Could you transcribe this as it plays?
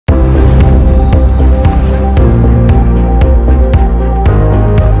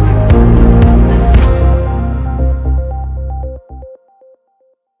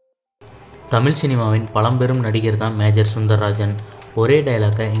தமிழ் சினிமாவின் பழம்பெரும் நடிகர் தான் மேஜர் சுந்தர்ராஜன். ஒரே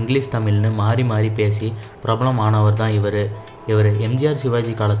டைலாக்கை இங்கிலீஷ் தமிழ்னு மாறி மாறி பேசி பிரபலமானவர் தான் இவர் எம்ஜிஆர்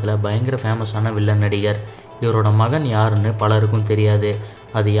சிவாஜி காலத்தில் பயங்கர ஃபேமஸான வில்லன் நடிகர். இவரோட மகன் யாருன்னு பலருக்கும் தெரியாது.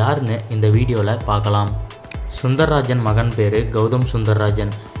 அது யாருன்னு இந்த வீடியோவில் பார்க்கலாம். சுந்தர்ராஜன் மகன் பேர் கௌதம்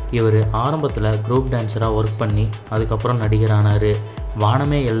சுந்தர்ராஜன். இவர் ஆரம்பத்தில் குரூப் டான்ஸராக ஒர்க் பண்ணி அதுக்கப்புறம் நடிகரானார்.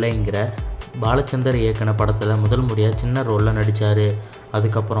 வானமே எல்லைங்கிற பாலச்சந்தர் இயக்குன படத்தில் முதல் முறையாக சின்ன ரோலில் நடித்தார்.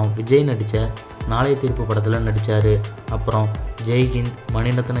 அதுக்கப்புறம் விஜய் நடித்த நாளைய தீர்ப்பு படத்தில் நடித்தார். அப்புறம் ஜெய்ஹிந்த்,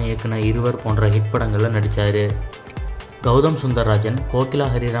 மணிரத்னம் இயக்குன இருவர் போன்ற ஹிட் படங்களில் நடித்தார். கௌதம் சுந்தர்ராஜன் கோகிலா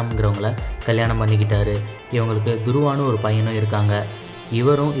ஹரிராம்ங்கிறவங்கள கல்யாணம் பண்ணிக்கிட்டார். இவங்களுக்கு துருவான்னு ஒரு பையனும் இருக்காங்க.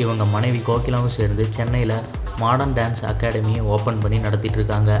 இவரும் இவங்க மனைவி கோகிலாவும் சேர்ந்து சென்னையில் மாடர்ன் டான்ஸ் அகாடமியை ஓப்பன் பண்ணி நடத்திட்டு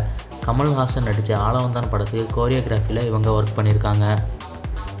இருக்காங்க. கமல்ஹாசன் நடித்த ஆளவந்தான் படத்துக்கு கோரியோகிராஃபியில் இவங்க ஒர்க் பண்ணியிருக்காங்க.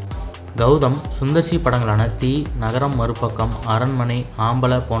 கௌதம் சுந்தர்சி படங்களான தீ, நகரம் மறுபக்கம், அரண்மனை,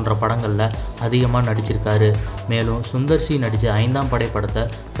 ஆம்பளை போன்ற படங்களில் அதிகமாக நடிச்சிருக்காரு. மேலும் சுந்தர்சி நடித்த 5ஆம் படை படத்தை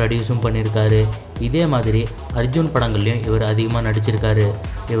ப்ரொடியூஸும் பண்ணியிருக்காரு. இதே மாதிரி அர்ஜுன் படங்கள்லையும் இவர் அதிகமாக நடிச்சிருக்காரு.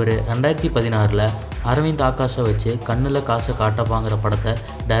 இவர் 2016 அரவிந்த் ஆகாஷை வச்சு கண்ணில் காசை காட்டப்பாங்கிற படத்தை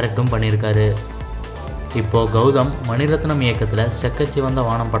டைரக்டும் பண்ணியிருக்காரு. இப்போது கௌதம் மணிரத்னம் இயக்கத்தில் செக்கச்சிவந்த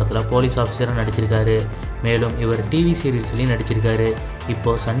வானம் படத்தில் போலீஸ் ஆஃபீஸராக நடிச்சிருக்காரு. மேலும் இவர் டிவி சீரியல்ஸ்லையும் நடிச்சிருக்காரு.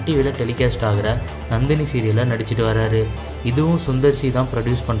 இப்போது சன் டிவியில் டெலிகாஸ்ட் ஆகிற நந்தினி சீரியலில் நடிச்சிட்டு வர்றாரு. இதுவும் சுந்தர்சி தான்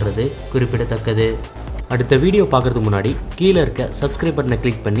ப்ரொடியூஸ் பண்ணுறது குறிப்பிடத்தக்கது. அடுத்த வீடியோ பார்க்குறதுக்கு முன்னாடி கீழே இருக்க சப்ஸ்கிரைப் பட்டனை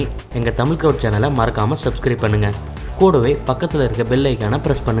கிளிக் பண்ணி எங்கள் தமிழ் க்ரௌட் சேனலை மறக்காமல் சப்ஸ்கிரைப் பண்ணுங்கள். கூடவே பக்கத்தில் இருக்க பெல் ஐக்கானை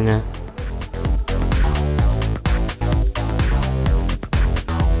ப்ரெஸ் பண்ணுங்கள்.